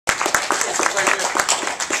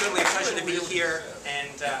certainly a pleasure to be here.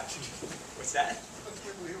 And what's that?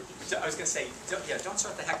 I was going to say, don't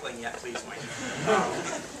start the heckling yet, please, Wayne.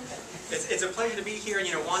 It's a pleasure to be here and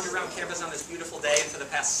wander around campus on this beautiful day for the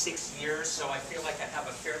past 6 years. So I feel like I have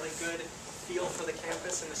a fairly good feel for the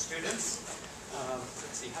campus and the students.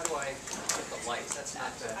 Let's see, how do I get the lights? That's not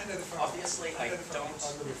obviously I don't know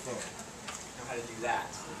how to do that.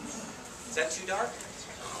 Is that too dark?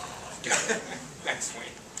 Thanks,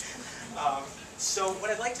 Wayne. So what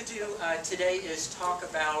I'd like to do today is talk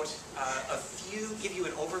about give you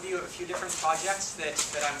an overview of a few different projects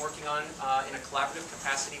that I'm working on in a collaborative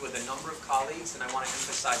capacity with a number of colleagues, and I want to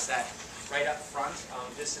emphasize that right up front.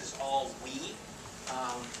 This is all we,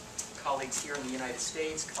 colleagues here in the United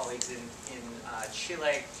States, colleagues in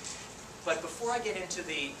Chile. But before I get into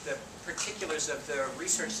the particulars of the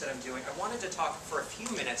research that I'm doing, I wanted to talk for a few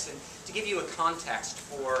minutes and to give you a context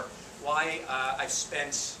for why I've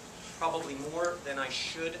spent probably more than I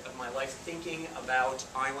should of my life thinking about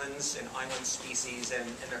islands and island species and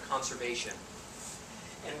their conservation,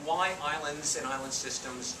 and why islands and island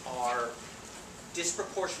systems are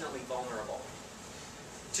disproportionately vulnerable.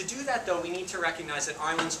 To do that, though, we need to recognize that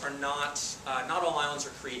islands are not all islands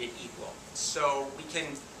are created equal. So we can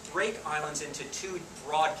break islands into two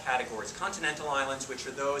broad categories. Continental islands, which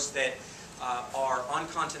are those that are on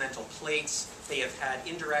continental plates. They have had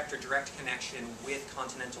indirect or direct connection with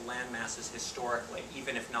continental land masses historically,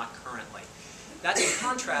 even if not currently. That's in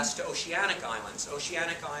contrast to oceanic islands.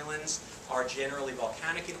 Oceanic islands are generally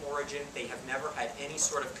volcanic in origin. They have never had any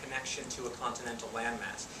sort of connection to a continental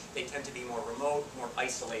landmass. They tend to be more remote, more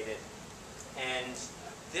isolated. And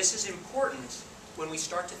this is important when we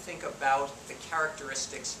start to think about the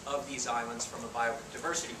characteristics of these islands from a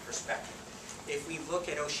biodiversity perspective. If we look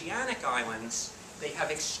at oceanic islands, they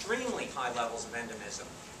have extremely high levels of endemism.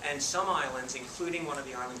 And some islands, including one of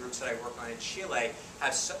the island groups that I work on in Chile,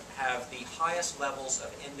 have the highest levels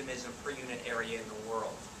of endemism per unit area in the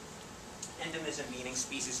world. Endemism meaning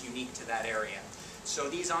species unique to that area. So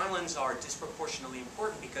these islands are disproportionately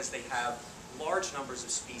important because they have large numbers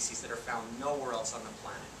of species that are found nowhere else on the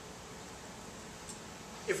planet.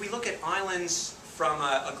 If we look at islands from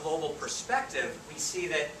a global perspective, we see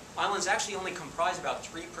that islands actually only comprise about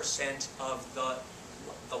 3% of the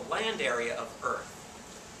land area of Earth.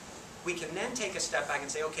 We can then take a step back and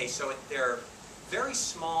say, okay, so they're a very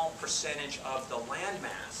small percentage of the land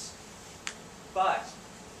mass, but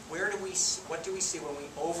what do we see when we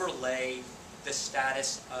overlay the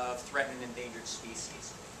status of threatened and endangered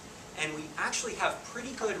species? And we actually have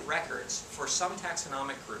pretty good records for some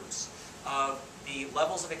taxonomic groups of the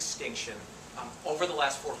levels of extinction over the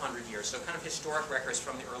last 400 years, so kind of historic records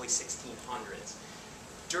from the early 1600s.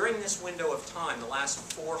 During this window of time, the last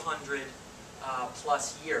 400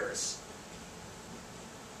 plus years,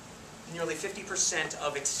 nearly 50%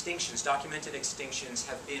 of extinctions, documented extinctions,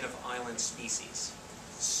 have been of island species.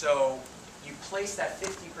 So you place that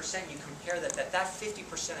 50%, you compare that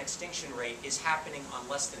 50% extinction rate is happening on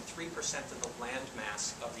less than 3% of the land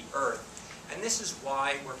mass of the Earth. And this is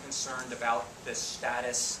why we're concerned about the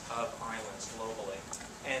status of islands globally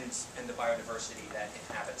and the biodiversity that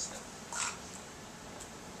inhabits them.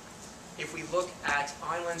 If we look at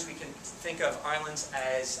islands, we can think of islands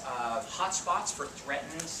as hotspots for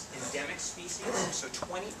threatened endemic species. So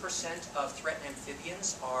 20% of threatened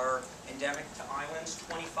amphibians are endemic to islands,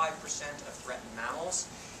 25% of threatened mammals,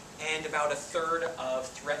 and about 1/3 of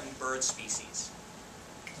threatened bird species.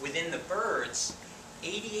 Within the birds,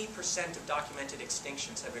 88% of documented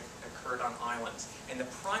extinctions have occurred on islands, and the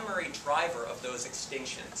primary driver of those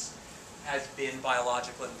extinctions has been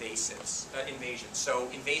biological invasions. So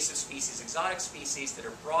invasive species, exotic species that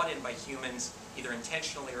are brought in by humans, either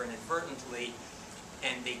intentionally or inadvertently,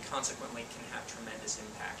 and they consequently can have tremendous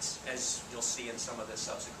impacts, as you'll see in some of the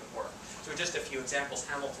subsequent work. So just a few examples: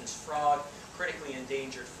 Hamilton's frog, critically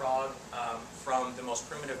endangered frog from the most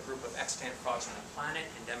primitive group of extant frogs on the planet,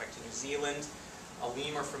 endemic to New Zealand. A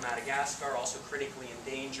lemur from Madagascar, also critically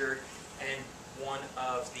endangered, and one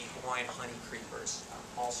of the Hawaiian honey creepers,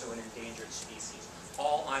 also an endangered species.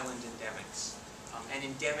 All island endemics, and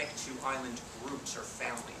endemic to island groups or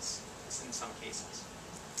families in some cases.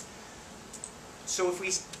 So if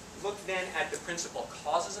we look then at the principal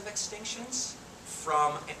causes of extinctions,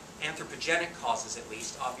 from anthropogenic causes at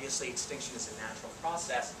least, obviously extinction is a natural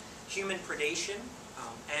process, human predation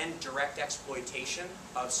and direct exploitation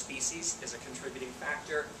of species is a contributing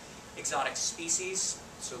factor. Exotic species,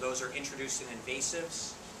 so those are introduced in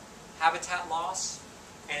invasives, habitat loss,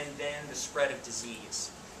 and then the spread of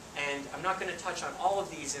disease. And I'm not going to touch on all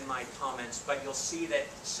of these in my comments, but you'll see that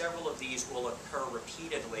several of these will occur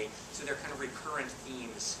repeatedly, so they're kind of recurrent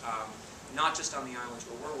themes, not just on the islands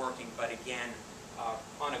where we're working, but again,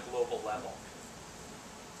 on a global level.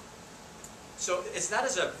 So that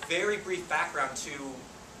is a very brief background to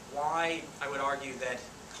why I would argue that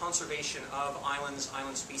conservation of islands,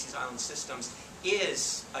 island species, island systems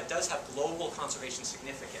does have global conservation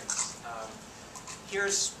significance.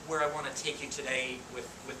 Here's where I want to take you today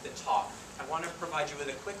with the talk. I want to provide you with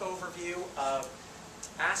a quick overview of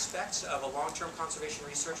aspects of a long-term conservation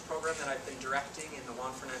research program that I've been directing in the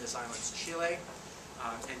Juan Fernandez Islands, Chile,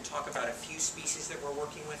 and talk about a few species that we're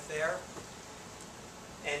working with there.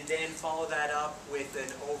 And then follow that up with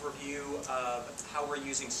an overview of how we're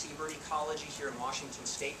using seabird ecology here in Washington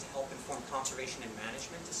State to help inform conservation and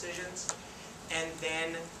management decisions. And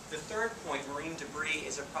then the third point, marine debris,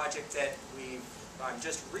 is a project that I'm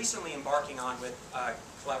just recently embarking on with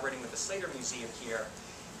collaborating with the Slater Museum here.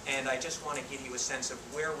 And I just want to give you a sense of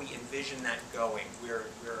where we envision that going. We're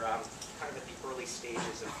kind of at the early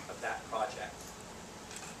stages of that project.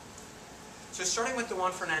 So starting with the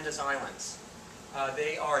Juan Fernandez Islands.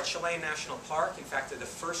 They are a Chilean national park. In fact, they're the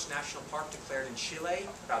first national park declared in Chile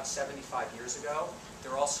about 75 years ago.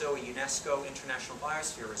 They're also a UNESCO International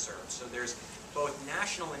Biosphere Reserve. So there's both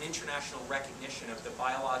national and international recognition of the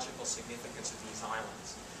biological significance of these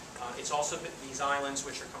islands. It's also these islands,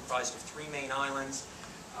 which are comprised of 3 main islands,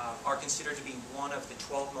 are considered to be one of the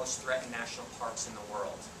 12 most threatened national parks in the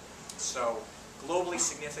world. So globally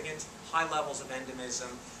significant, high levels of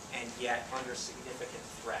endemism, and yet under significant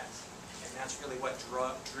threat. And that's really what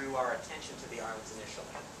drew our attention to the islands initially.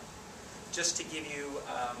 Just to give you,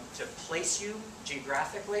 to place you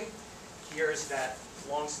geographically, here's that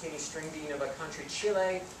long skinny string bean of a country,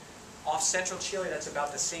 Chile. Off central Chile, that's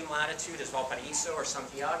about the same latitude as Valparaiso or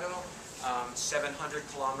Santiago. 700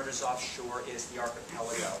 kilometers offshore is the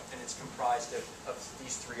archipelago, and it's comprised of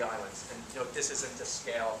these 3 islands. And note, this isn't to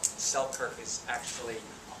scale. Selkirk is actually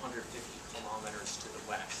 150 kilometers to the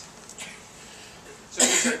west. So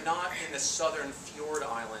these are not in the southern fjord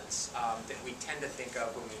islands that we tend to think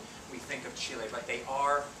of when we think of Chile, but they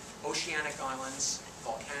are oceanic islands,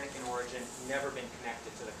 volcanic in origin, never been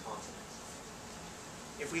connected to the continent.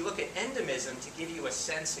 If we look at endemism, to give you a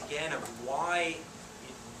sense again of why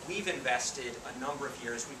we've invested a number of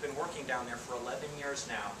years, we've been working down there for 11 years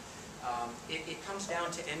now, it comes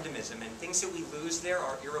down to endemism, and things that we lose there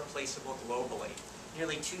are irreplaceable globally.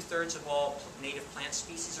 Nearly 2/3 of all native plant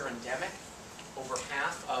species are endemic. Over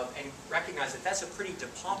half of, and recognize that that's a pretty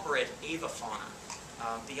depauperate avifauna.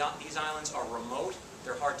 These islands are remote,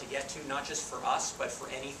 they're hard to get to, not just for us, but for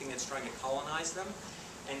anything that's trying to colonize them.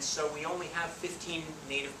 And so we only have 15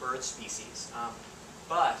 native bird species,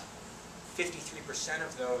 but 53%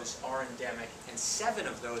 of those are endemic, and 7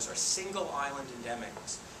 of those are single island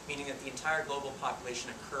endemics, meaning that the entire global population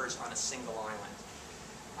occurs on a single island.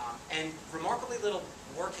 And remarkably little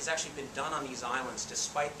work has actually been done on these islands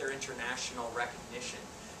despite their international recognition.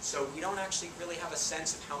 So we don't actually really have a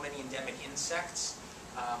sense of how many endemic insects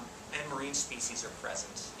and marine species are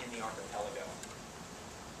present in the archipelago.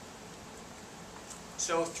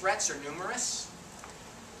 So threats are numerous.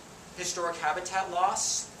 Historic habitat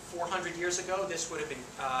loss. 400 years ago, this would have been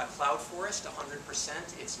cloud forest,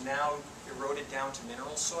 100%. It's now eroded down to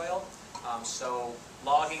mineral soil. So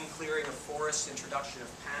logging, clearing of forests, introduction of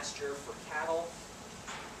pasture for cattle.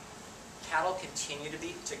 Cattle continue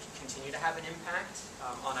to have an impact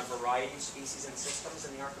on a variety of species and systems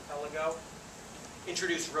in the archipelago.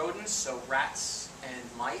 Introduced rodents, so rats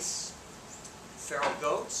and mice. Feral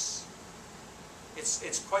goats.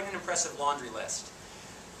 It's quite an impressive laundry list.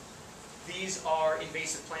 These are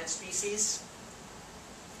invasive plant species.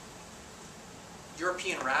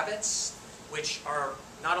 European rabbits, which are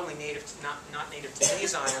not only not native to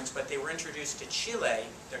these islands, but they were introduced to Chile.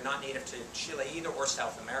 They're not native to Chile either, or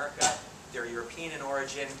South America. They're European in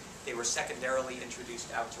origin. They were secondarily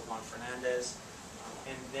introduced out to Juan Fernandez.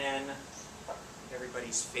 And then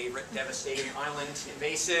everybody's favorite devastating island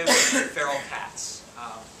invasive, feral cats.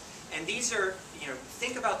 And these are,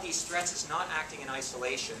 think about these threats as not acting in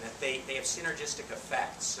isolation, that they have synergistic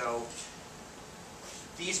effects. So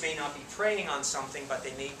these may not be preying on something, but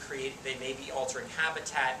they may be altering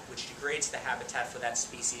habitat, which degrades the habitat for that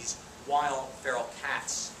species, while feral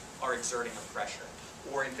cats are exerting a pressure.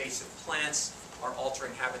 Or invasive plants are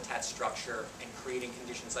altering habitat structure and creating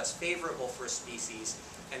conditions less favorable for a species,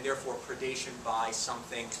 and therefore predation by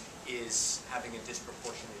something is having a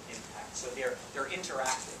disproportionate impact. So they're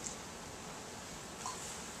interactive.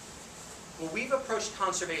 Well, we've approached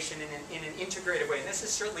conservation in an integrated way, and this is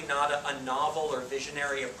certainly not a novel or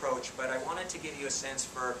visionary approach, but I wanted to give you a sense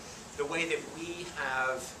for the way that we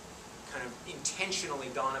have kind of intentionally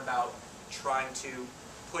gone about trying to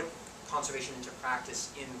put conservation into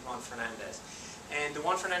practice in Juan Fernandez. And the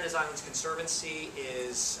Juan Fernandez Islands Conservancy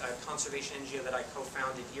is a conservation NGO that I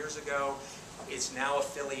co-founded years ago. It's now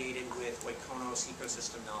affiliated with Waikono's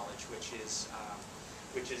Ecosystem Knowledge, which is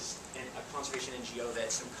a conservation NGO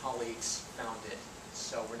that some colleagues founded.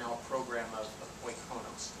 So we're now a program of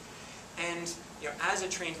Waikono's. And as a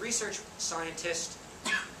trained research scientist,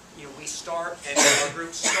 we start, and our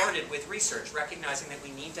group started with research, recognizing that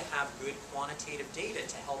we need to have good quantitative data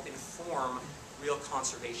to help inform real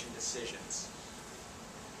conservation decisions.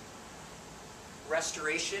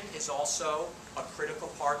 Restoration is also a critical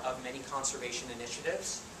part of many conservation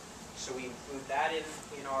initiatives, so we include that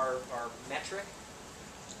in our metric.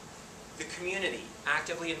 The community,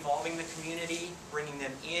 actively involving the community, bringing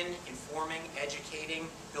them in, informing, educating,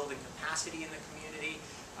 building capacity in the community.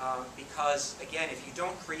 Because, again, if you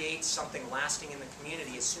don't create something lasting in the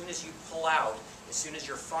community, as soon as you pull out, as soon as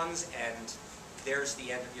your funds end, there's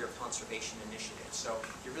the end of your conservation initiative. So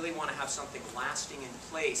you really want to have something lasting in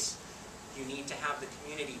place. You need to have the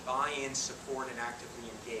community buy in, support, and actively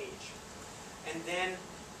engage. And then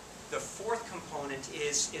the fourth component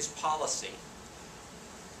is policy.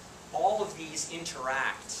 All of these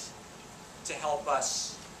interact to help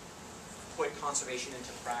us put conservation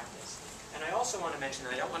into practice. And I also want to mention,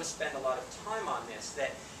 and I don't want to spend a lot of time on this,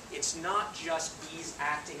 that it's not just these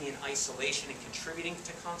acting in isolation and contributing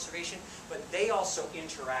to conservation, but they also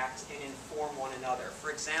interact and inform one another. For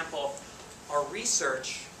example, our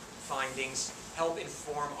research findings help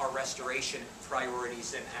inform our restoration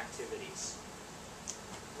priorities and activities.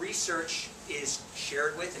 Research is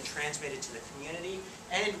shared with and transmitted to the community,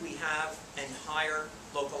 and we have and hire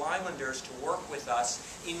local islanders to work with us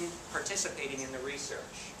in participating in the research.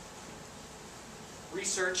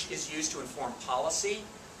 Research is used to inform policy,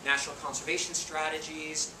 national conservation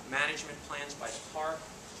strategies, management plans by the park.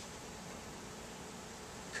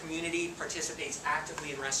 Community participates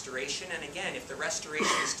actively in restoration, and again, if the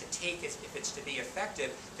restoration is to take, if it's to be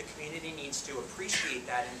effective, the community needs to appreciate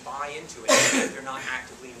that and buy into it if they're not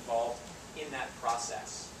actively involved in that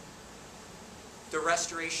process. The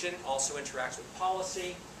restoration also interacts with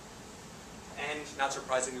policy, and not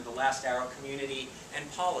surprisingly, the last arrow, community and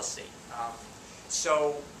policy.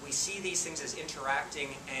 So we see these things as interacting,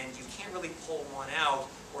 and you can't really pull one out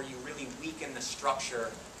or you really weaken the structure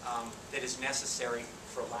that is necessary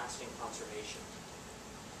for lasting conservation.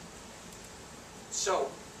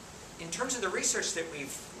 So, in terms of the research that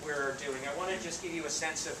we're doing, I want to just give you a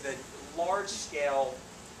sense of the large-scale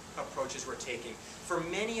approaches we're taking. For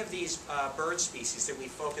many of these bird species that we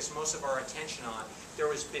focus most of our attention on,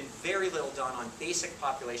 there has been very little done on basic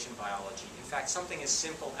population biology. In fact, something as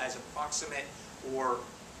simple as approximate or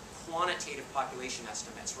quantitative population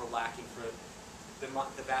estimates were lacking for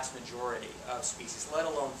the vast majority of species, let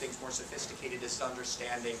alone things more sophisticated as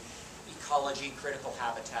understanding ecology, critical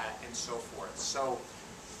habitat, and so forth. So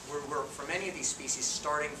we're for many of these species,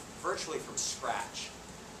 starting virtually from scratch.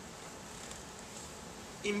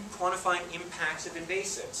 In quantifying impacts of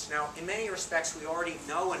invasives. Now, in many respects, we already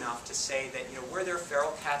know enough to say that where there are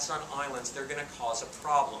feral cats on islands, they're going to cause a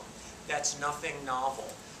problem. That's nothing novel.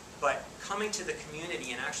 But coming to the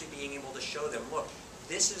community and actually being able to show them, look,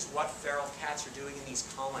 this is what feral cats are doing in these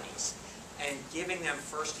colonies, and giving them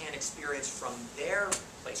firsthand experience from their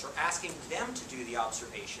place, or asking them to do the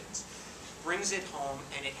observations, brings it home,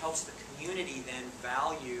 and it helps the community then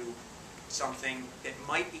value something that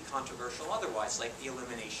might be controversial otherwise, like the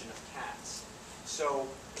elimination of cats. So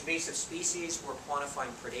invasive species, we're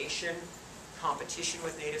quantifying predation, competition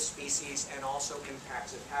with native species, and also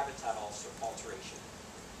impacts of habitat alteration.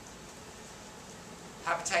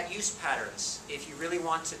 Habitat use patterns. If you really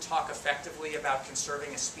want to talk effectively about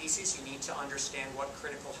conserving a species, you need to understand what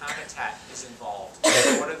critical habitat is involved.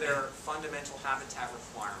 What are their fundamental habitat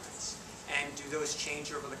requirements? And do those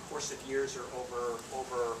change over the course of years or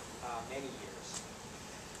over many years?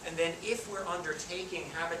 And then if we're undertaking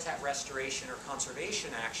habitat restoration or conservation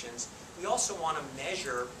actions, we also want to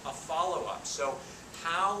measure a follow-up. So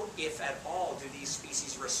how, if at all, do these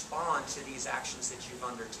species respond to these actions that you've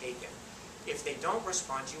undertaken? If they don't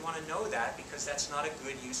respond, you want to know that, because that's not a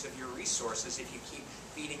good use of your resources if you keep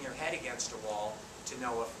beating your head against a wall to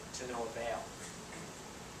no avail.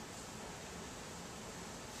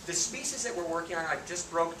 The species that we're working on, I just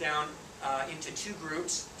broke down into two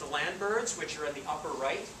groups. The land birds, which are in the upper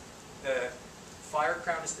right. The fire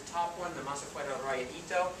crown is the top one, the Masafuera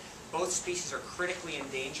rayadito. Both species are critically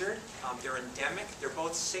endangered. They're endemic. They're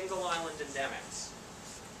both single island endemics.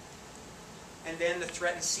 And then the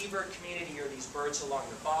threatened seabird community are these birds along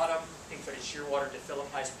the bottom: pink-footed shearwater,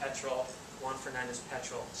 Diphilippi's petrel, Juan Fernandez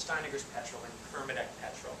petrel, Steineger's petrel, and Kermadec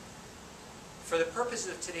petrel. For the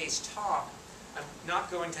purposes of today's talk, I'm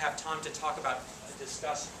not going to have time to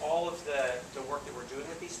discuss all of the work that we're doing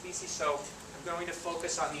with these species, so I'm going to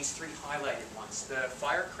focus on these three highlighted ones. The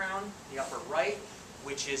firecrown, the upper right,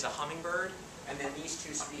 which is a hummingbird, and then these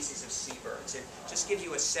two species of seabirds. And just give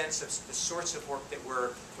you a sense of the sorts of work that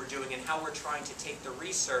we're doing and how we're trying to take the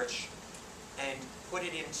research and put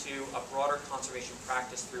it into a broader conservation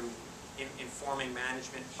practice through informing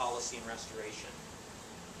management, policy, and restoration.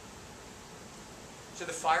 So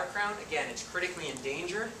the firecrown, again, it's critically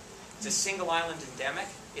endangered. It's a single island endemic.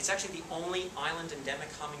 It's actually the only island endemic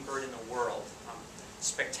hummingbird in the world.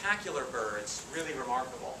 Spectacular birds, really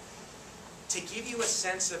remarkable. To give you a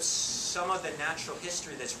sense of some of the natural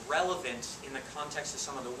history that's relevant in the context of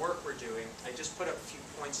some of the work we're doing, I just put a few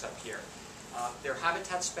points up here. They're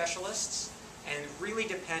habitat specialists and really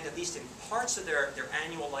depend, at least in parts of their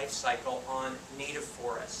annual life cycle, on native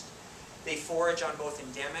forest. They forage on both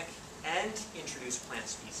endemic and introduced plant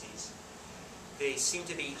species. They seem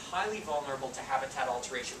to be highly vulnerable to habitat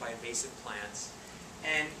alteration by invasive plants,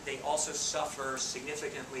 and they also suffer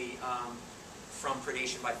significantly from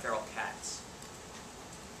predation by feral cats.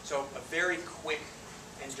 So a very quick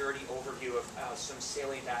and dirty overview of some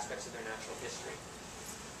salient aspects of their natural history.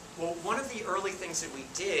 Well, one of the early things that we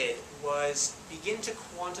did was begin to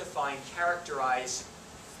quantify and characterize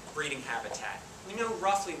breeding habitat. We know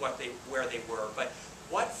roughly where they were, but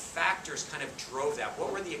what factors kind of drove that?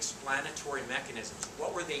 What were the explanatory mechanisms?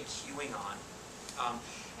 What were they cueing on?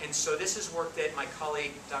 And so this is work that my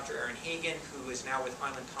colleague, Dr. Erin Hagen, who is now with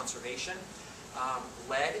Island Conservation,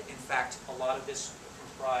 led. In fact, a lot of this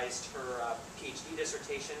comprised her PhD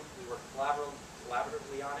dissertation. We worked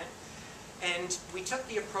collaboratively on it. And we took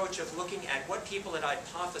the approach of looking at what people had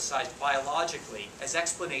hypothesized biologically as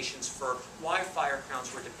explanations for why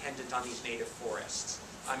firecrowns were dependent on these native forests.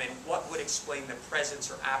 And what would explain the presence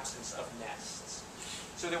or absence of nests.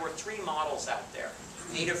 So there were three models out there.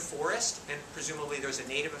 Native forest, and presumably there's a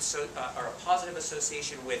or a positive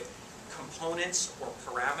association with components or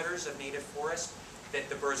parameters of native forest that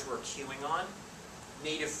the birds were cueing on.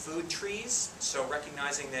 Native food trees, so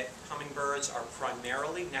recognizing that hummingbirds are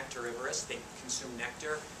primarily nectarivorous, they consume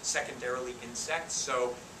nectar, secondarily insects,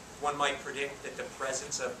 so one might predict that the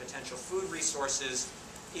presence of potential food resources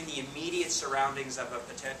in the immediate surroundings of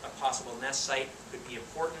a possible nest site could be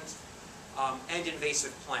important, and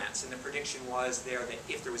invasive plants, and the prediction was there that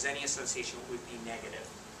if there was any association, it would be negative.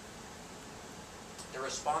 The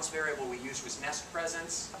response variable we used was nest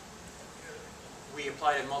presence. We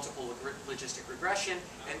applied a multiple logistic regression,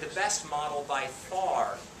 and the best model by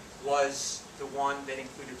far was the one that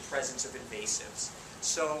included presence of invasives.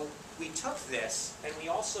 So we took this, and we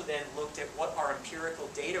also then looked at what our empirical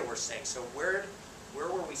data were saying. So where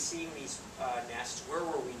were we seeing these nests, where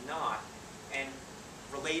were we not, and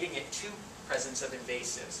relating it to presence of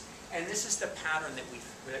invasives. And this is the pattern that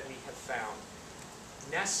we have found.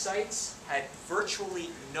 Nest sites had virtually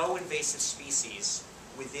no invasive species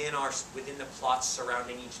within the plots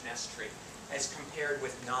surrounding each nest tree, as compared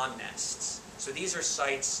with non-nests. So these are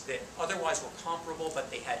sites that otherwise were comparable,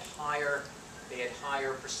 but they had higher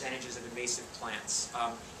percentages of invasive plants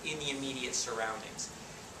in the immediate surroundings.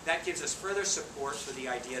 That gives us further support for the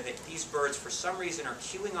idea that these birds, for some reason, are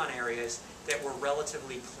cueing on areas that were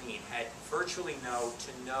relatively clean, had virtually no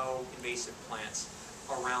to no invasive plants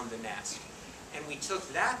around the nest. And we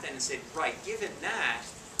took that then and said, right, given that,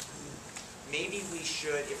 maybe we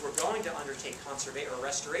should, if we're going to undertake conservation or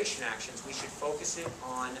restoration actions, we should focus it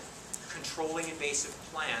on controlling invasive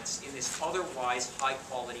plants in this otherwise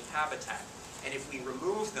high-quality habitat. And if we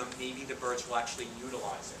remove them, maybe the birds will actually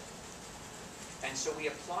utilize it. And so we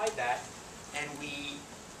applied that, and we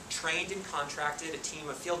trained and contracted a team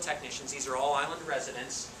of field technicians. These are all island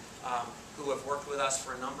residents who have worked with us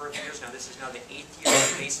for a number of years now. This is now the 8th year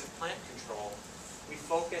of invasive plant control. We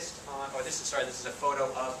focused on, this is a photo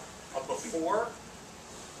of a before,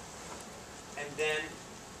 and then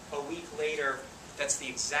a week later, that's the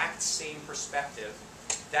exact same perspective.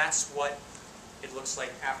 That's what it looks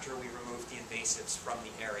like after we remove the invasives from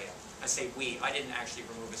the area. I say we, I didn't actually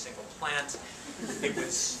remove a single plant. It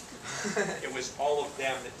was all of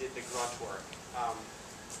them that did the grunt work.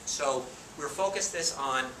 So we're focused this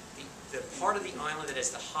on the part of the island that has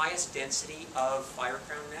the highest density of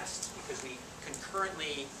firecrown nests, because we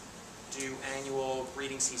concurrently do annual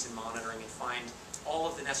breeding season monitoring and find all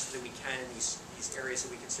of the nests that we can in these areas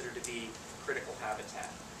that we consider to be critical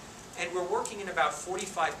habitat. And we're working in about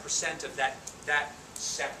 45% of that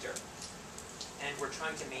sector. And we're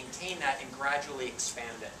trying to maintain that and gradually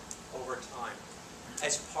expand it over time.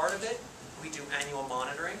 As part of it, we do annual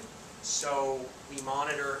monitoring. So we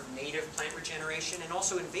monitor native plant regeneration and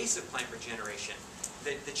also invasive plant regeneration.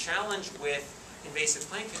 The challenge with invasive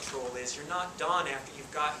plant control is you're not done after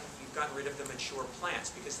you've gotten rid of the mature plants,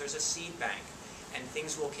 because there's a seed bank and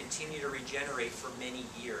things will continue to regenerate for many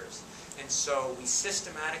years. And so we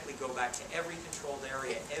systematically go back to every controlled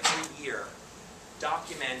area every year,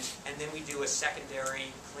 document, and then we do a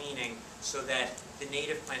secondary cleaning so that the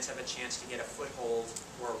native plants have a chance to get a foothold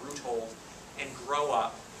or a root hold and grow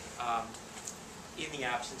up in the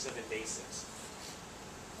absence of invasives.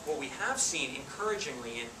 What we have seen,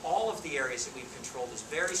 encouragingly, in all of the areas that we've controlled is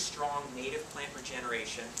very strong native plant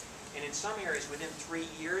regeneration. And in some areas, within 3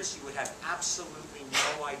 years, you would have absolutely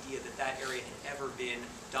no idea that that area had ever been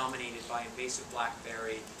dominated by invasive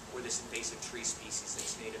blackberry or this invasive tree species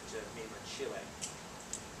that's native to mainland Chile.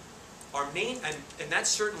 Our main, and that's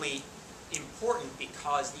certainly important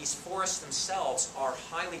because these forests themselves are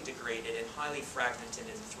highly degraded and highly fragmented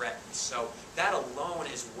and threatened. So that alone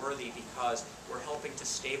is worthy because we're helping to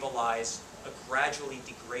stabilize a gradually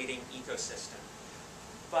degrading ecosystem.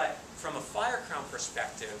 But from a fire crown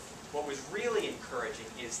perspective, what was really encouraging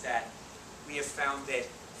is that we have found that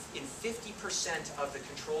in 50% of the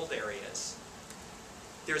controlled areas,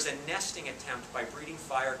 there's a nesting attempt by breeding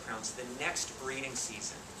fire crowns the next breeding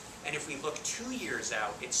season. And if we look 2 years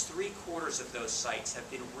out, it's 3/4 of those sites have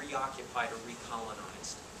been reoccupied or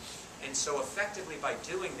recolonized. And so effectively by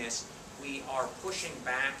doing this, we are pushing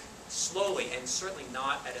back slowly, and certainly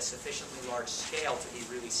not at a sufficiently large scale to be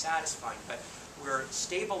really satisfying, but we're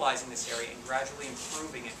stabilizing this area and gradually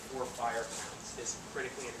improving it for fire crowns, this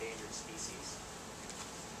critically endangered species.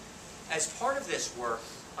 As part of this work,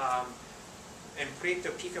 and Prieto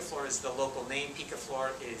picaflor is the local name. Picaflor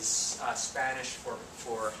is Spanish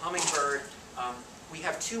for hummingbird. We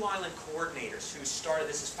have 2 island coordinators who started,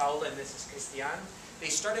 this is Paula and this is Cristian. They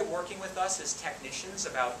started working with us as technicians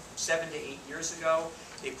about 7 to 8 years ago.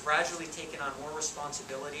 They've gradually taken on more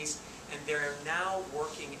responsibilities, and they're now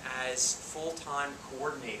working as full-time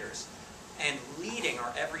coordinators and leading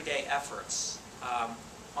our everyday efforts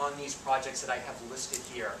on these projects that I have listed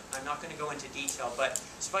here. I'm not going to go into detail, but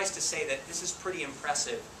suffice to say that this is pretty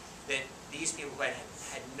impressive that these people who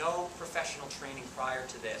had no professional training prior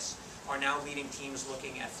to this are now leading teams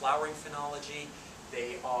looking at flowering phenology.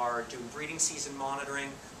 They are doing breeding season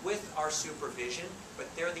monitoring with our supervision, but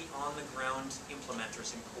they're the on-the-ground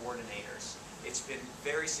implementers and coordinators. It's been a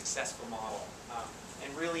very successful model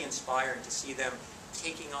and really inspiring to see them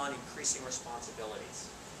taking on increasing responsibilities.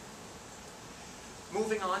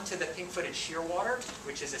 Moving on to the pink-footed shearwater,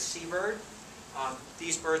 which is a seabird.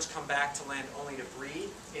 These birds come back to land only to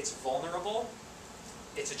breed. It's vulnerable.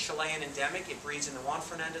 It's a Chilean endemic. It breeds in the Juan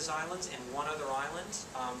Fernandez Islands and one other island,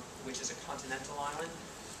 which is a continental island.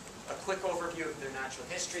 A quick overview of their natural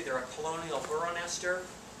history. They're a colonial burrow nester.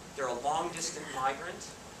 They're a long-distant migrant.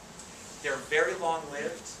 They're very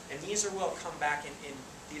long-lived, and these will come back in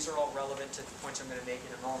these are all relevant to the points I'm going to make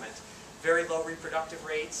in a moment. Very low reproductive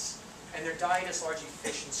rates. And their diet is largely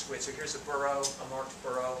fish and squid. So here's a burrow, a marked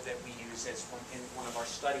burrow that we use as in one of our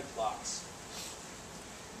study plots.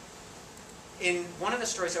 In one of the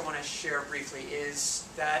stories I want to share briefly is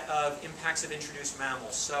that of impacts of introduced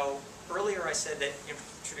mammals. So earlier I said that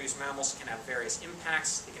introduced mammals can have various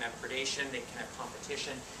impacts. They can have predation, they can have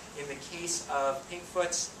competition. In the case of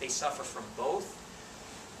pinkfoots, they suffer from both.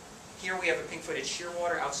 Here we have a pink-footed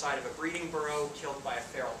shearwater outside of a breeding burrow killed by a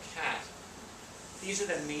feral cat. These are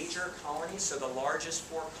the major colonies, so the largest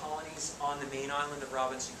 4 colonies on the main island of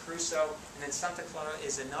Robinson Crusoe, and then Santa Clara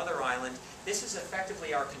is another island. This is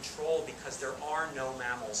effectively our control because there are no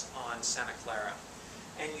mammals on Santa Clara.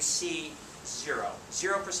 And you see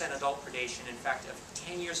 0% adult predation. In fact, of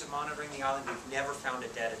 10 years of monitoring the island, we've never found a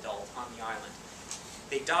dead adult on the island.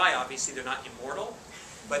 They die, obviously, they're not immortal,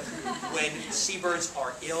 but when seabirds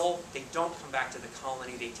are ill, they don't come back to the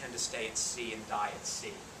colony, they tend to stay at sea and die at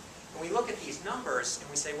sea. When we look at these numbers and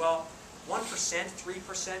we say, well, 1%, 3%,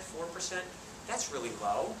 4%, that's really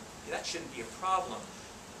low. That shouldn't be a problem.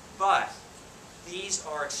 But these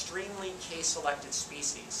are extremely case-selected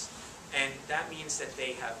species. And that means that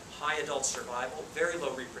they have high adult survival, very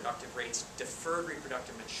low reproductive rates, deferred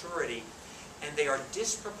reproductive maturity, and they are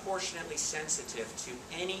disproportionately sensitive to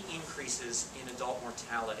any increases in adult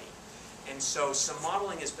mortality. And so some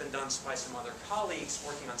modeling has been done by some other colleagues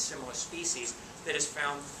working on similar species that has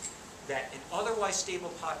found that an otherwise stable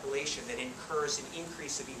population that incurs an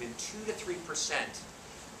increase of even 2 to 3%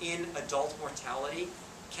 in adult mortality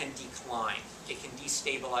can decline. It can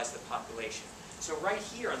destabilize the population. So right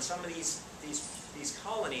here on some of these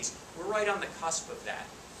colonies, we're right on the cusp of that,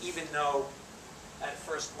 even though at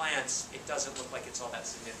first glance it doesn't look like it's all that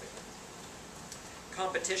significant.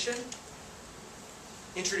 Competition.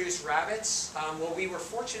 Introduced rabbits. Well, we were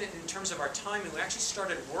fortunate in terms of our timing. We actually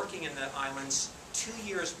started working in the islands 2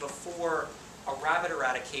 years before a rabbit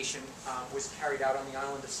eradication was carried out on the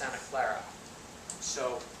island of Santa Clara.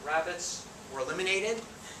 So rabbits were eliminated,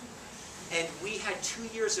 and we had 2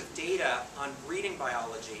 years of data on breeding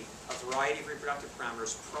biology, a variety of reproductive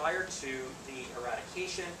parameters prior to the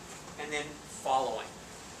eradication and then following.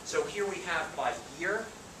 So here we have by year,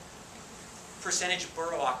 percentage of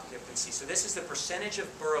burrow occupancy. So this is the percentage of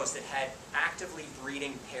burrows that had actively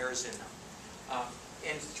breeding pairs in them.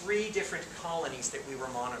 And 3 different colonies that we were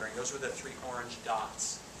monitoring. Those were the 3 orange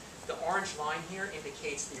dots. The orange line here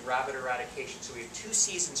indicates the rabbit eradication. So we have 2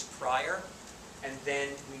 seasons prior, and then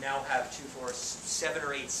we now have 7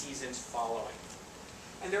 or 8 seasons following.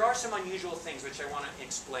 And there are some unusual things which I want to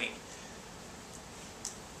explain.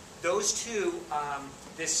 Those 2,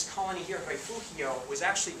 this colony here, Refugio, was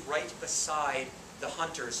actually right beside the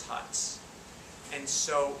hunters' huts. And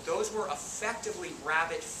so those were effectively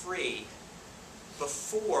rabbit-free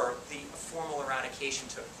before the formal eradication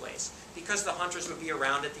took place. Because the hunters would be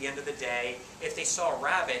around at the end of the day, if they saw a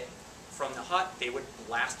rabbit from the hut, they would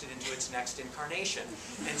blast it into its next incarnation.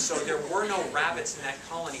 And so there were no rabbits in that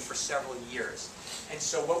colony for several years. And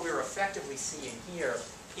so what we were effectively seeing here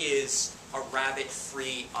is a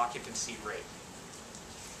rabbit-free occupancy rate.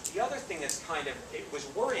 The other thing that's it was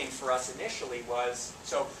worrying for us initially was,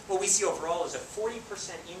 so what we see overall is a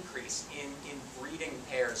 40% increase in breeding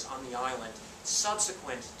pairs on the island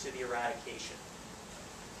subsequent to the eradication.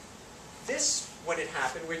 This, when it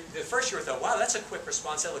happened, the first year we thought, wow, that's a quick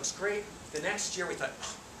response, that looks great. The next year we thought,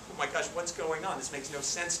 oh my gosh, what's going on? This makes no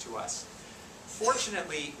sense to us.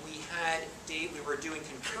 Fortunately, we were doing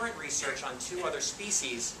concurrent research on 2 other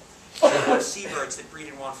species of seabirds that breed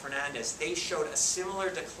in Juan Fernandez. They showed a similar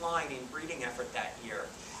decline in breeding effort that year.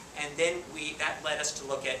 And then that led us to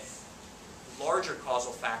look at larger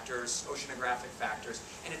causal factors, oceanographic factors,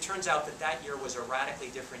 and it turns out that that year was a radically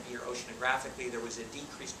different year oceanographically. There was a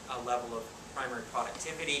decreased level of primary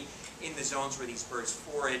productivity in the zones where these birds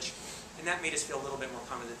forage, and that made us feel a little bit more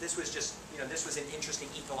confident that this was just, this was an interesting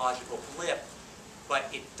ecological blip, but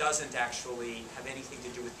it doesn't actually have anything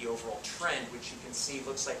to do with the overall trend, which you can see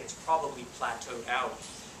looks like it's probably plateaued out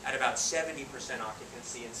at about 70%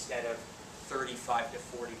 occupancy instead of 35 to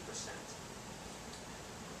 40%.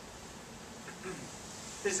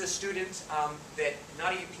 This is a student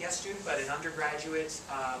not a UPS student, but an undergraduate,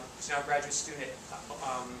 who's now a graduate student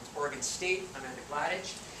at Oregon State, Amanda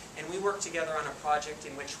Gladich. And we worked together on a project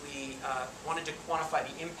in which we wanted to quantify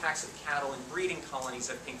the impacts of cattle in breeding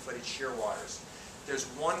colonies of pink-footed shearwaters. There's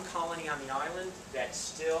 1 colony on the island that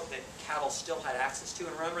cattle still had access to.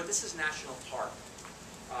 And remember, this is national park.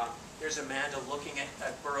 There's Amanda looking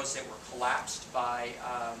at burrows that were collapsed by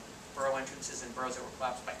burrow entrances and burrows that were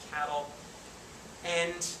collapsed by cattle.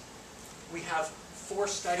 And we have 4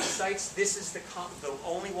 study sites. This is the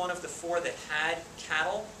only one of the 4 that had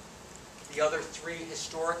cattle. The other 3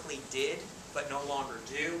 historically did, but no longer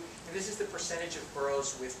do. And this is the percentage of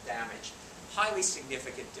burrows with damage. Highly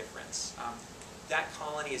significant difference. That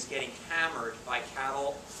colony is getting hammered by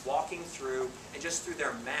cattle walking through, and just through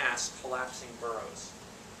their mass, collapsing burrows.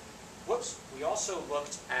 Whoops. We also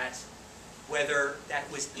looked at whether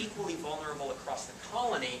that was equally vulnerable across the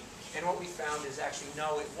colony. And what we found is actually,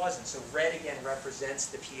 no, it wasn't. So red again represents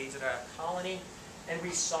the Piedra colony. And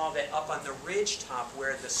we saw that up on the ridge top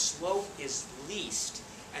where the slope is least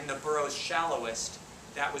and the burrows shallowest,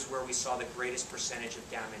 that was where we saw the greatest percentage of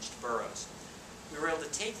damaged burrows. We were able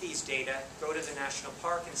to take these data, go to the national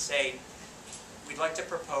park and say, we'd like to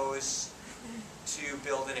propose to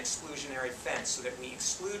build an exclusionary fence so that we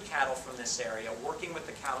exclude cattle from this area, working with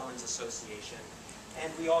the Cattlemen's Association.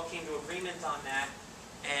 And we all came to agreement on that.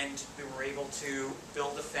 And we were able to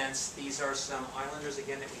build a fence. These are some islanders,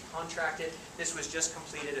 again, that we contracted. This was just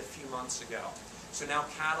completed a few months ago. So now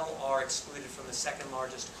cattle are excluded from the 2nd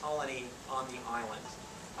largest colony on the island.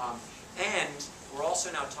 And we're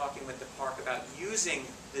also now talking with the park about using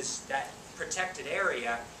that protected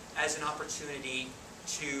area as an opportunity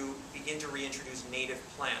to begin to reintroduce native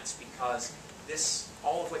plants, because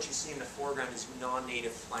all of what you see in the foreground is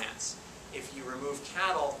non-native plants. If you remove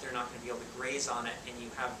cattle, they're not going to be able to graze on it, and you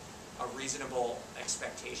have a reasonable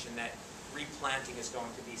expectation that replanting is going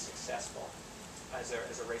to be successful as a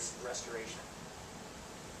restoration.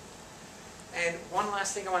 And one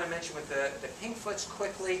last thing I want to mention with the pinkfoots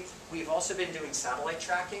quickly, we've also been doing satellite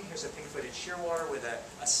tracking. Here's a pink-footed shearwater with a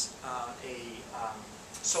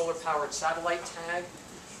solar-powered satellite tag.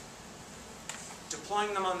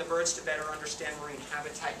 Deploying them on the birds to better understand marine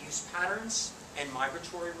habitat use patterns and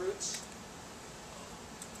migratory routes.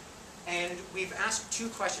 And we've asked two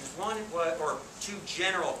questions. Or two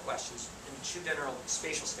general questions and two general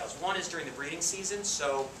spatial scales. One is during the breeding season.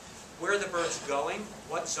 So where are the birds going?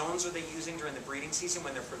 What zones are they using during the breeding season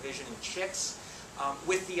when they're provisioning chicks?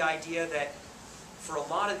 With the idea that for a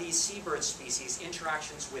lot of these seabird species,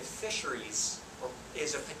 interactions with fisheries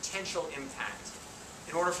is a potential impact.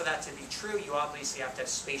 In order for that to be true, you obviously have to have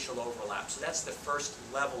spatial overlap. So that's the first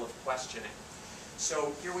level of questioning.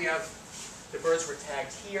 So here we have the birds were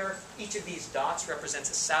tagged here. Each of these dots represents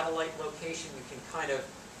a satellite location. You can kind of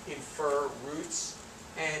infer routes.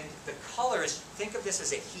 And the colors, think of this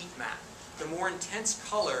as a heat map. The more intense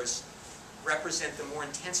colors represent the more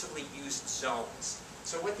intensively used zones.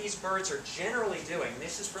 So what these birds are generally doing,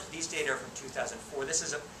 these data are from 2004, this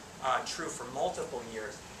is true for multiple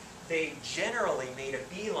years, they generally made a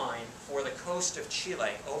beeline for the coast of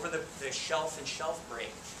Chile, over the shelf and shelf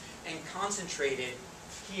break, and concentrated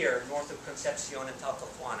here north of Concepcion and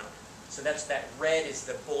Talcahuano. So that red is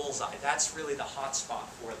the bullseye. That's really the hot spot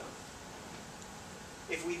for them.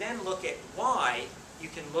 If we then look at why, you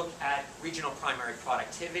can look at regional primary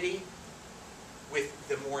productivity with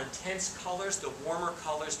the more intense colors, the warmer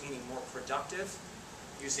colors meaning more productive,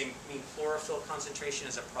 using mean chlorophyll concentration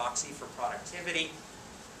as a proxy for productivity.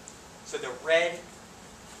 So the red,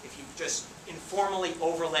 if you just informally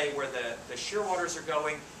overlay where the shearwaters are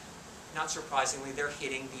going, not surprisingly, they're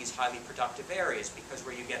hitting these highly productive areas, because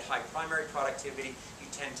where you get high primary productivity, you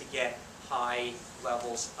tend to get high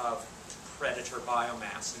levels of predator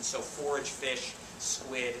biomass. And so forage fish,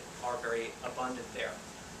 squid are very abundant there.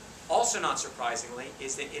 Also not surprisingly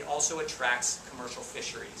is that it also attracts commercial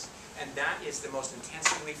fisheries. And that is the most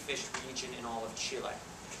intensively fished region in all of Chile.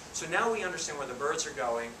 So now we understand where the birds are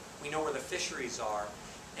going, we know where the fisheries are,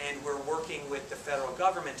 and we're working with the federal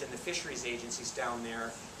government and the fisheries agencies down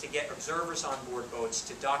there to get observers on board boats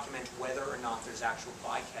to document whether or not there's actual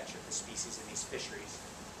bycatch of the species in these fisheries,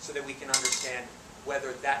 so that we can understand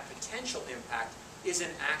whether that potential impact is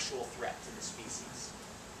an actual threat to the species.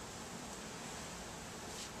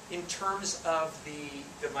 In terms of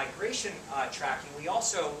the migration tracking, we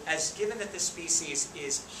also, as given that this species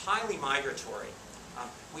is highly migratory,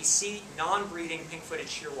 we see non-breeding pink-footed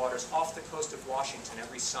shearwaters off the coast of Washington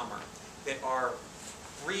every summer that are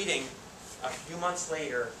breeding a few months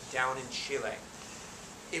later down in Chile.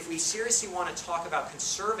 If we seriously want to talk about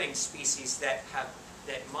conserving species that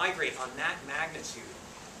migrate on that magnitude,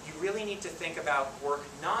 you really need to think about work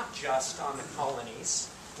not just on the colonies,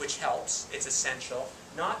 which helps, it's essential,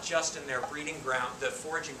 not just in their breeding ground, the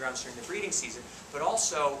foraging grounds during the breeding season, but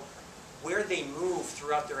also where they move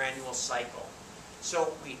throughout their annual cycle.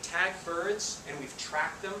 So we tag birds and we've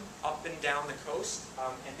tracked them up and down the coast.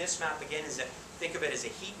 And this map, again, think of it as a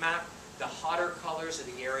heat map. The hotter colors are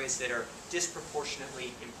the areas that are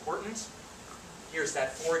disproportionately important. Here's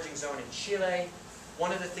that foraging zone in Chile.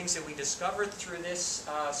 One of the things that we discovered through this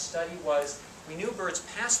study was we knew birds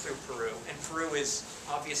passed through Peru, and Peru is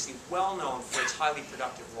obviously well known for its highly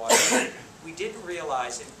productive water. We didn't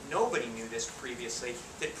realize, and nobody knew this previously,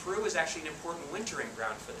 that Peru is actually an important wintering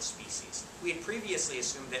ground for the species. We had previously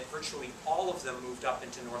assumed that virtually all of them moved up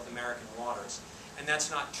into North American waters, and that's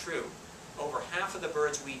not true. Over half of the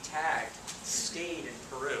birds we tagged stayed in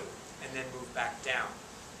Peru and then moved back down.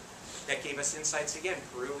 That gave us insights again.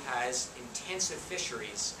 Peru has intensive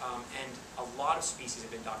fisheries, and a lot of species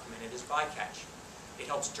have been documented as bycatch. It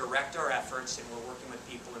helps direct our efforts, and we're working with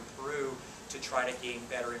people in Peru to try to gain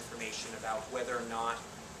better information about whether or not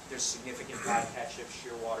there's significant bycatch of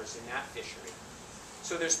shearwaters in that fishery.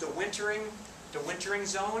 So there's the wintering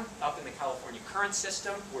zone up in the California current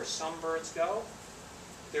system where some birds go.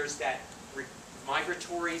 There's that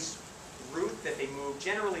migratory route that they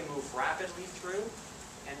generally move rapidly through,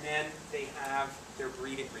 and then they have their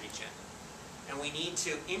breeding region. And we need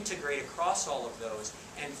to integrate across all of those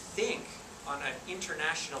and think on an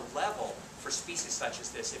international level for species such as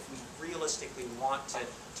this if we realistically want to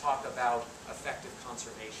talk about effective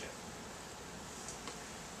conservation.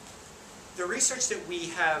 The research that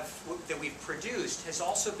we've produced has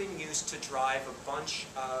also been used to drive a bunch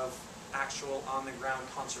of actual on-the-ground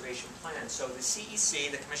conservation plans. So the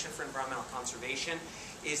CEC, the Commission for Environmental Conservation,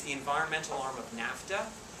 is the environmental arm of NAFTA,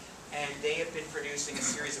 and they have been producing a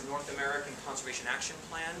series of North American conservation action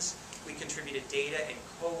plans. We contributed data and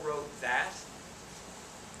co-wrote that.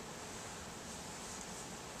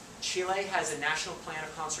 Chile has a national plan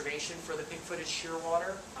of conservation for the pink-footed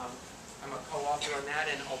shearwater. I'm a co-author on that,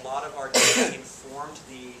 and a lot of our data informed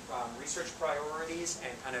the research priorities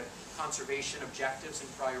and kind of conservation objectives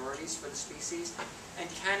and priorities for the species. And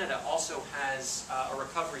Canada also has a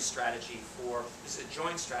recovery strategy this is a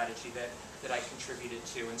joint strategy that I contributed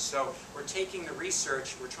to. And so we're taking the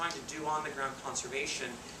research, we're trying to do on-the-ground conservation,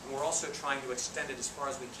 and we're also trying to extend it as far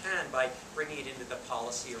as we can by bringing it into the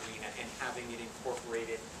policy arena and having it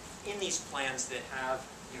incorporated in these plans that have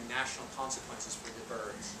national consequences for the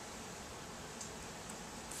birds.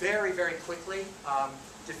 Very, very quickly,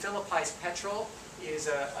 Diphilippi's petrel is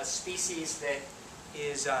a species that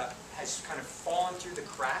has kind of fallen through the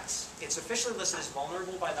cracks. It's officially listed as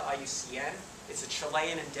vulnerable by the IUCN. It's a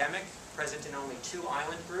Chilean endemic, present in only 2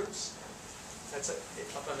 island groups. That's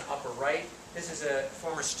up on the upper right. This is a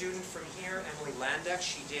former student from here, Emily Landeck.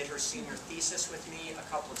 She did her senior thesis with me a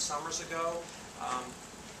couple of summers ago,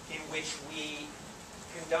 in which we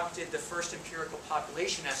conducted the first empirical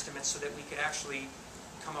population estimates so that we could actually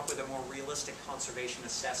come up with a more realistic conservation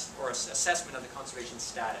assessment of the conservation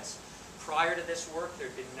status. Prior to this work, there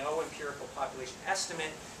had been no empirical population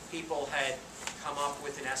estimate. People had come up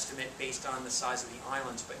with an estimate based on the size of the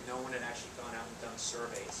islands, but no one had actually gone out and done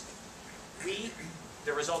surveys.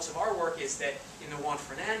 The results of our work is that in the Juan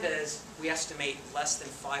Fernandez, we estimate less than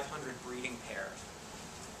 500 breeding pairs.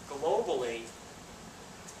 Globally,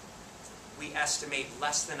 we estimate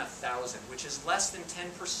less than 1,000, which is less than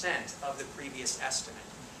 10% of the previous estimate.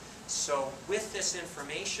 So with this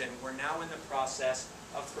information, we're now in the process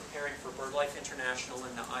of preparing for BirdLife International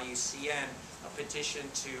and the IUCN a petition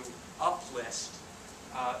to uplist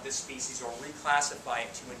the species or reclassify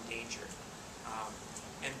it to endangered.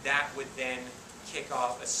 And that would then kick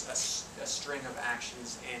off a string of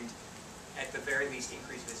actions and, at the very least,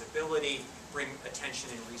 increase visibility, bring attention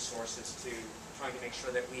and resources to trying to make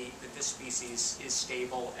sure that this species is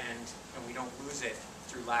stable and we don't lose it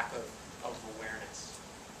through lack of awareness.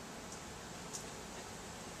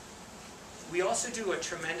 We also do a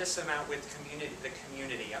tremendous amount with the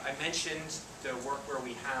community. I mentioned the work where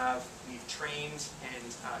we've trained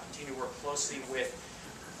and continue to work closely with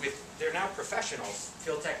they're now professionals,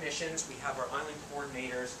 field technicians. We have our island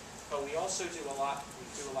coordinators, but we also do a lot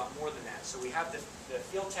more than that. So we have the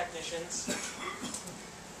field technicians.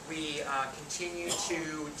 We continue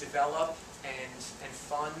to develop and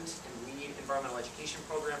fund and lead environmental education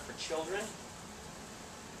program for children.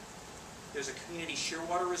 There's a community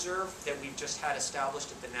shearwater reserve that we've just had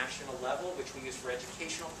established at the national level, which we use for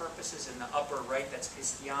educational purposes. In the upper right, that's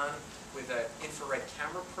Cristian with an infrared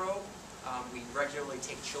camera probe. We regularly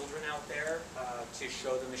take children out there to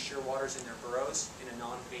show them the shearwaters in their burrows in a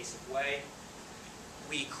non-invasive way.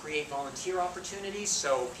 We create volunteer opportunities,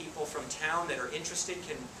 so people from town that are interested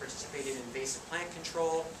can participate in invasive plant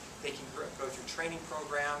control. They can go through training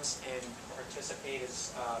programs and participate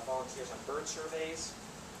as volunteers on bird surveys.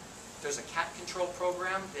 There's a cat control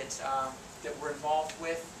program that we're involved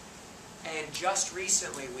with. And just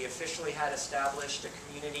recently, we officially had established a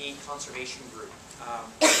community conservation group.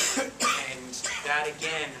 And that,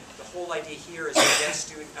 again, the whole idea here is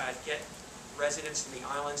to get residents in the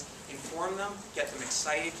islands, inform them, get them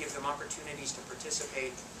excited, give them opportunities to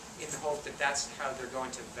participate in the hope that that's how they're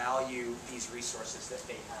going to value these resources that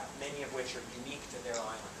they have, many of which are unique to their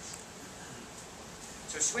islands.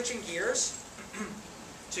 So switching gears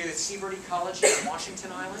to seabird ecology on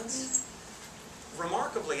Washington Islands.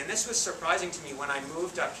 Remarkably, and this was surprising to me when I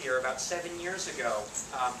moved up here about 7 years ago,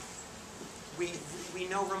 we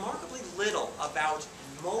know remarkably little about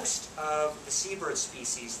most of the seabird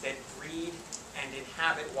species that breed and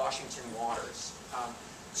inhabit Washington waters.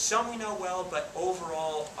 Some we know well, but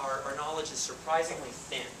overall our knowledge is surprisingly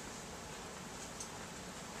thin.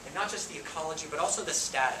 And not just the ecology, but also the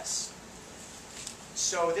status.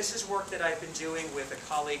 So this is work that I've been doing with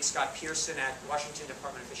a colleague, Scott Pearson, at Washington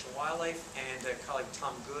Department of Fish and Wildlife, and a colleague,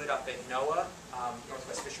 Tom Good, up at NOAA,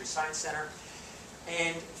 Northwest Fisheries Science Center.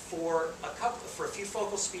 And for a few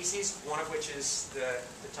focal species, one of which is the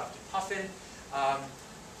tufted puffin,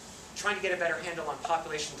 trying to get a better handle on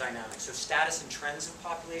population dynamics, so status and trends of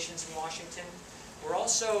populations in Washington. We're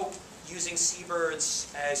also using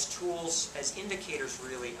seabirds as tools, as indicators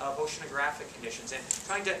really, of oceanographic conditions, and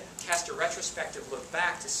trying to cast a retrospective look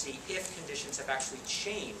back to see if conditions have actually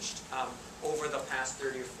changed over the past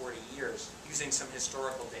 30 or 40 years, using some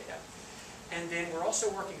historical data. And then we're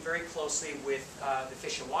also working very closely with the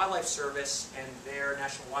Fish and Wildlife Service and their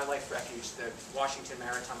National Wildlife Refuge, the Washington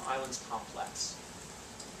Maritime Islands Complex,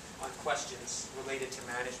 on questions related to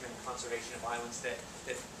management and conservation of islands that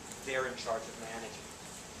they're in charge of managing.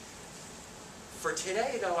 For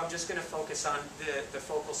today, though, I'm just going to focus on the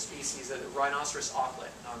focal species, the rhinoceros auklet.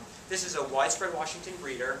 This is a widespread Washington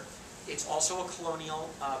breeder. It's also a colonial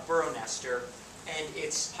burrow nester, and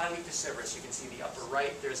it's highly piscivorous. You can see the upper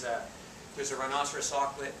right. There's a rhinoceros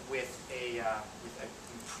auklet with an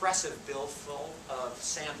impressive bill full of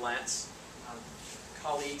sand lance.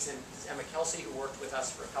 Colleagues, and Emma Kelsey, who worked with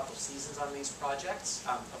us for a couple of seasons on these projects,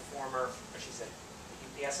 a former, she's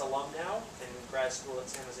a UPS alum now, in grad school at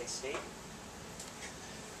San Jose State.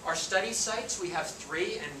 Our study sites, we have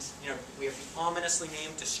 3, and we have the ominously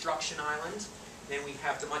named Destruction Island. Then we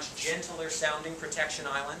have the much gentler sounding Protection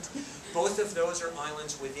Island. Both of those are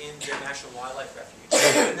islands within the National Wildlife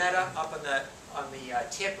Refuge. And that up on the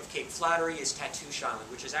tip of Cape Flattery is Tatoosh Island,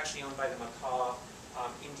 which is actually owned by the Makah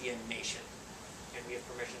Indian Nation. And we have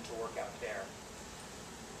permission to work out there.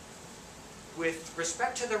 With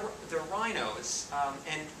respect to the rhinos,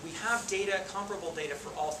 and we have data, comparable data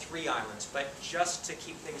for all 3 islands, but just to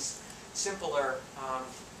keep things simpler,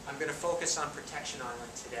 I'm going to focus on Protection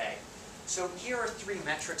Island today. So here are 3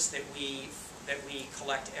 metrics that we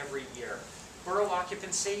collect every year. Burrow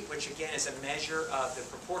occupancy, which again is a measure of the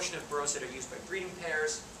proportion of burrows that are used by breeding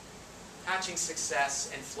pairs, hatching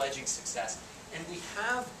success, and fledging success. And we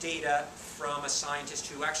have data from a scientist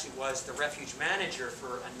who actually was the refuge manager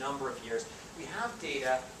for a number of years. We have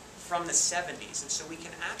data from the 70s, and so we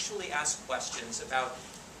can actually ask questions about,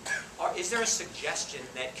 is there a suggestion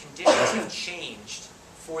that conditions have changed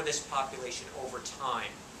for this population over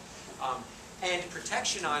time? And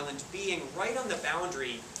Protection Island being right on the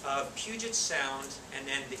boundary of Puget Sound and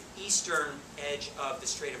then the eastern edge of the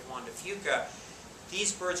Strait of Juan de Fuca,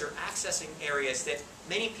 these birds are accessing areas that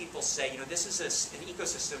many people say, this is an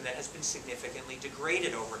ecosystem that has been significantly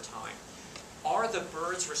degraded over time. Are the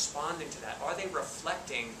birds responding to that? Are they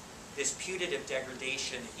reflecting this putative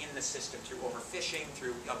degradation in the system through overfishing,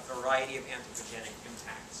 through a variety of anthropogenic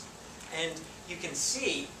impacts? And you can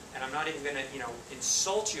see, and I'm not even going to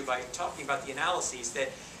insult you by talking about the analyses,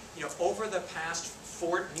 that over the past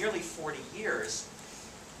nearly 40 years,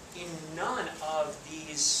 in none of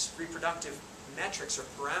these reproductive metrics or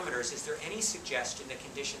parameters is there any suggestion that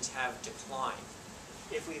conditions have declined.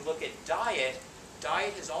 If we look at diet,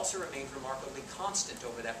 diet has also remained remarkably constant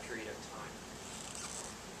over that period of time.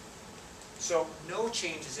 So no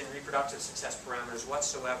changes in reproductive success parameters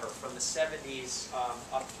whatsoever from the 70s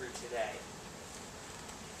up through today.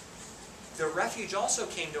 The refuge also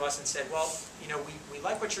came to us and said, well, we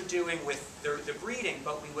like what you're doing with the breeding,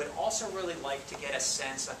 but we would also really like to get a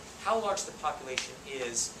sense of how large the population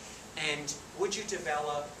is. And would you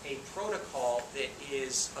develop a protocol that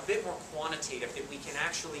is a bit more quantitative, that we can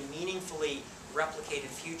actually meaningfully replicate in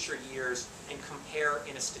future years and compare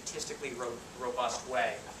in a statistically robust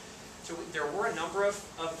way? So there were a number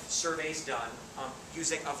of surveys done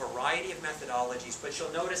using a variety of methodologies, but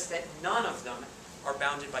you'll notice that none of them are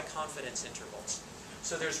bounded by confidence intervals.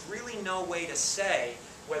 So there's really no way to say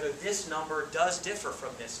whether this number does differ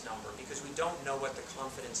from this number, because we don't know what the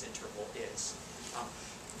confidence interval is.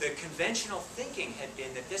 The conventional thinking had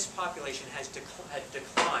been that this population had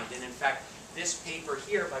declined, and in fact, this paper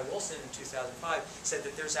here by Wilson in 2005 said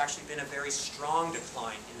that there's actually been a very strong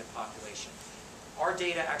decline in the population. Our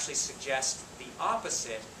data actually suggest the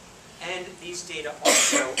opposite, and these data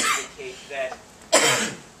also indicate that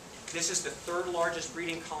this is the 3rd largest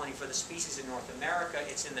breeding colony for the species in North America.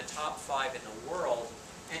 It's in the top 5 in the world,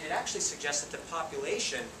 and it actually suggests that the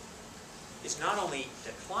population is not only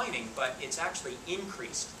declining, but it's actually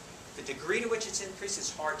increased. The degree to which it's increased is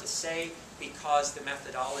hard to say because the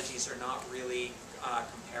methodologies are not really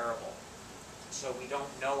comparable. So we don't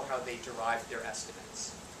know how they derived their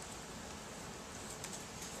estimates.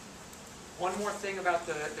 One more thing about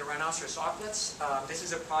the rhinoceros auklets. This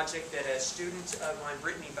is a project that a student of mine,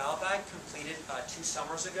 Brittany Balbag, completed 2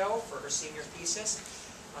 summers ago for her senior thesis.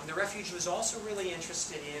 The refuge was also really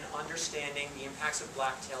interested in understanding the impacts of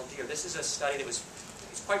black-tailed deer. This is a study that was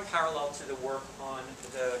quite parallel to the work on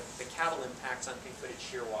the cattle impacts on pink-footed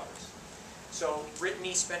shearwaters. So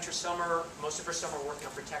Brittany spent her summer, most of her summer, working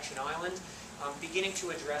on Protection Island, beginning to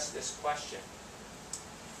address this question.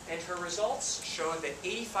 And her results showed that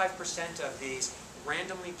 85% of these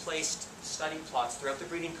randomly placed study plots throughout the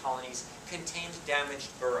breeding colonies contained damaged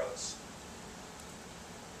burrows.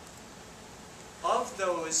 Of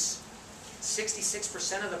those,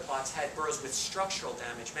 66% of the plots had burrows with structural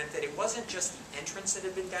damage, meant that it wasn't just the entrance that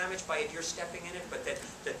had been damaged by a deer stepping in it, but that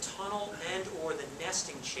the tunnel and or the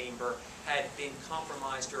nesting chamber had been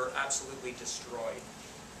compromised or absolutely destroyed.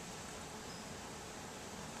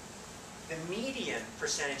 The median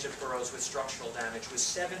percentage of burrows with structural damage was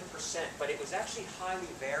 7%, but it was actually highly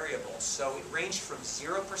variable. So it ranged from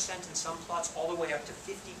 0% in some plots all the way up to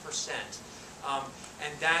 50%.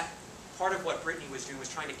 And that part of what Brittany was doing was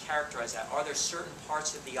trying to characterize that. Are there certain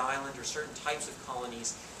parts of the island or certain types of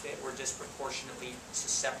colonies that were disproportionately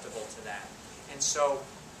susceptible to that? And so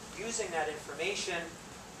using that information,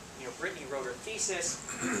 Brittany wrote her thesis.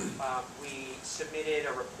 We submitted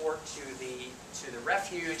a report to the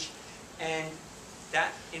refuge, and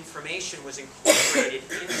that information was incorporated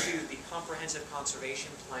into the comprehensive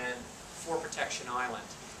conservation plan for Protection Island.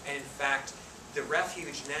 And in fact, the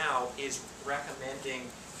refuge now is recommending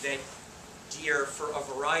that deer, for a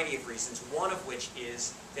variety of reasons, one of which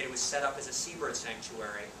is that it was set up as a seabird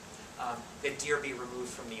sanctuary, that deer be removed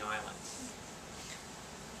from the island.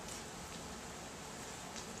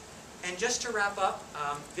 And just to wrap up,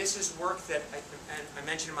 this is work that I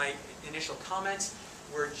mentioned in my initial comments.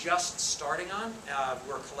 We're just starting on.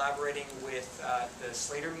 We're collaborating with the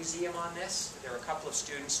Slater Museum on this. There are a couple of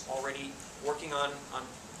students already working on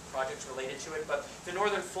projects related to it. But the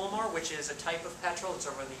northern fulmar, which is a type of petrel, it's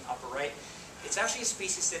over in the upper right, it's actually a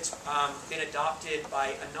species that's been adopted by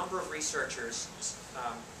a number of researchers,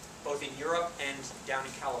 both in Europe and down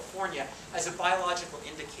in California, as a biological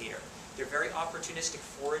indicator. They're very opportunistic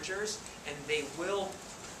foragers, and they will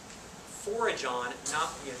forage on,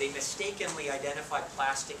 they mistakenly identify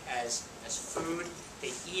plastic as food,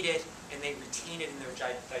 they eat it, and they retain it in their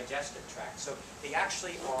digestive tract. So they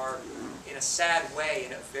actually are, in a sad way,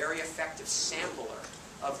 a very effective sampler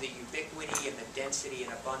of the ubiquity and the density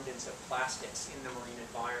and abundance of plastics in the marine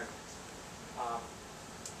environment.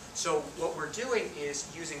 So what we're doing is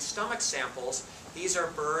using stomach samples. These are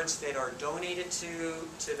birds that are donated to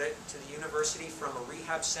the university from a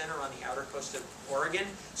rehab center on the outer coast of Oregon.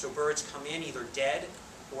 So birds come in either dead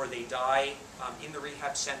or they die in the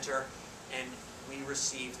rehab center, and we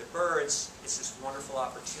receive the birds. It's this wonderful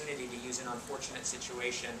opportunity to use an unfortunate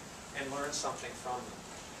situation and learn something from them.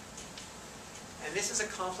 And this is a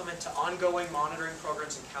complement to ongoing monitoring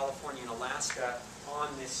programs in California and Alaska on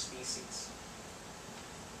this species.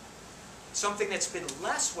 Something that's been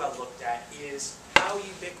less well looked at is how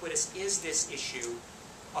ubiquitous is this issue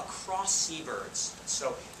across seabirds.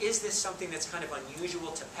 So is this something that's kind of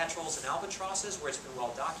unusual to petrels and albatrosses, where it's been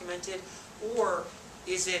well documented, or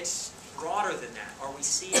is it broader than that? Are we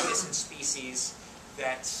seeing this in species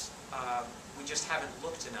that we just haven't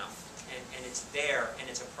looked enough, and it's there and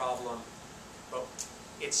it's a problem, but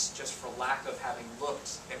it's just for lack of having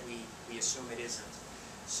looked that we assume it isn't.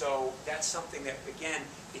 So that's something that, again,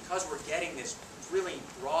 because we're getting this really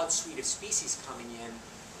broad suite of species coming in,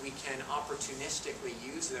 we can opportunistically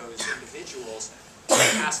use those individuals to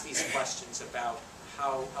ask these questions about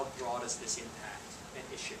how broad is this impact and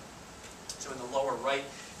issue. So in the lower right,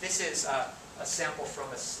 this is a sample from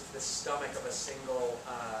the stomach of a single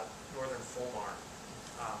northern fulmar.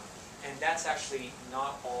 And that's actually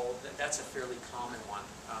not all, that's a fairly common one.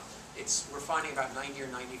 We're finding about 90 or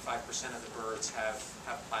 95% of the birds have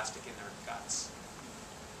plastic in their guts.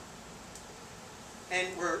 And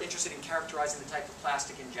we're interested in characterizing the type of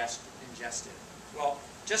plastic ingested. Well,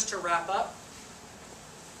 just to wrap up,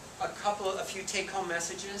 a few take-home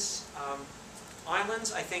messages.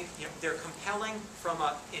 Islands, I think, they're compelling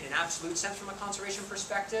in an absolute sense from a conservation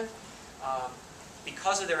perspective,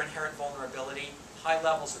 because of their inherent vulnerability, high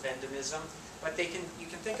levels of endemism, but you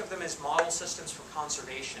can think of them as model systems for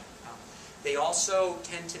conservation. They also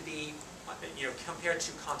tend to be, compared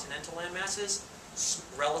to continental land masses,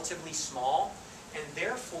 relatively small, and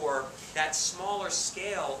therefore that smaller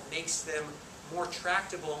scale makes them more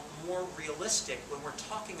tractable, more realistic when we're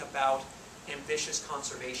talking about ambitious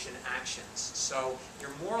conservation actions. So you're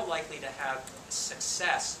more likely to have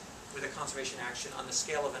success with a conservation action on the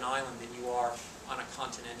scale of an island than you are on a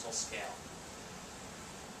continental scale.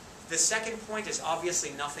 The second point is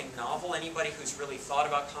obviously nothing novel. Anybody who's really thought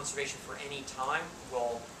about conservation for any time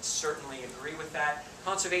will certainly agree with that.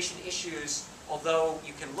 Conservation issues, although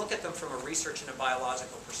you can look at them from a research and a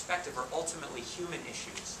biological perspective, are ultimately human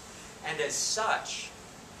issues. And as such,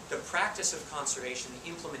 the practice of conservation, the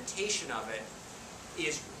implementation of it,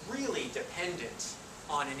 is really dependent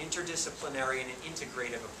on an interdisciplinary and an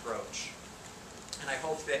integrative approach. And I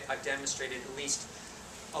hope that I've demonstrated at least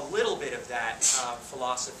a little bit of that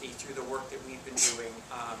philosophy through the work that we've been doing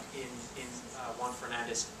in Juan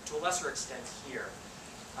Fernandez, to a lesser extent here.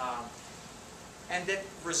 And that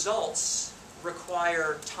results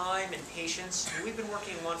require time and patience. We've been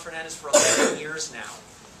working in Juan Fernandez for 11 years now.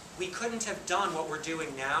 We couldn't have done what we're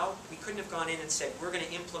doing now. We couldn't have gone in and said, we're going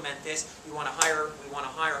to implement this. We want to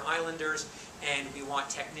hire islanders, and we want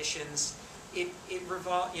technicians, it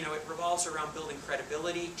revolves around building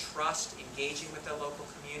credibility, trust, engaging with the local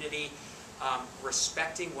community,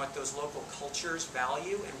 respecting what those local cultures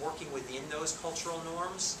value and working within those cultural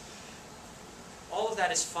norms. All of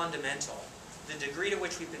that is fundamental. The degree to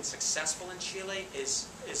which we've been successful in Chile is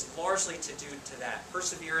largely to do to that.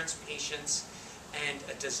 Perseverance, patience, and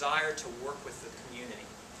a desire to work with the community.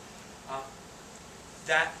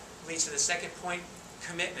 That leads to the second point,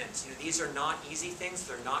 commitment. These are not easy things.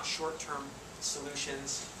 They're not short-term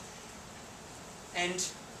solutions. And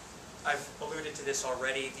I've alluded to this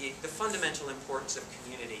already, the fundamental importance of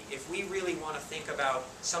community. If we really want to think about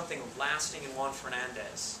something lasting in Juan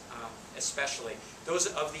Fernandez, especially, those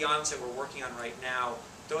of the islands that we're working on right now,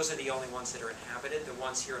 those are the only ones that are inhabited. The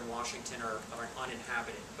ones here in Washington are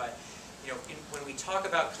uninhabited. But when we talk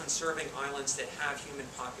about conserving islands that have human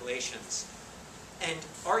populations, and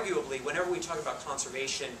arguably, whenever we talk about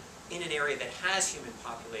conservation in an area that has human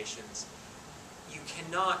populations, you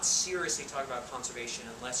cannot seriously talk about conservation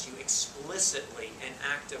unless you explicitly and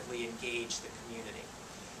actively engage the community.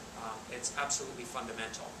 It's absolutely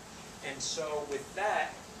fundamental. And so with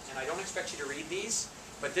that, and I don't expect you to read these,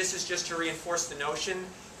 but this is just to reinforce the notion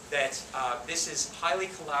that this is highly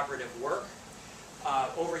collaborative work.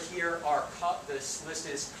 Over here are this list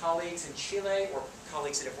is colleagues in Chile, or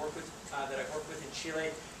colleagues that I've worked with in Chile.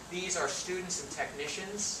 These are students and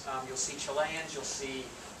technicians. You'll see Chileans, you'll see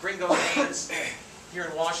gringo names. Here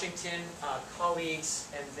in Washington, colleagues,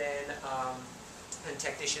 and then and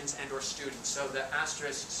technicians and or students. So the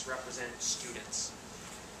asterisks represent students.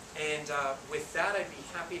 And with that, I'd be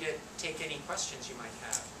happy to take any questions you might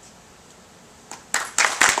have.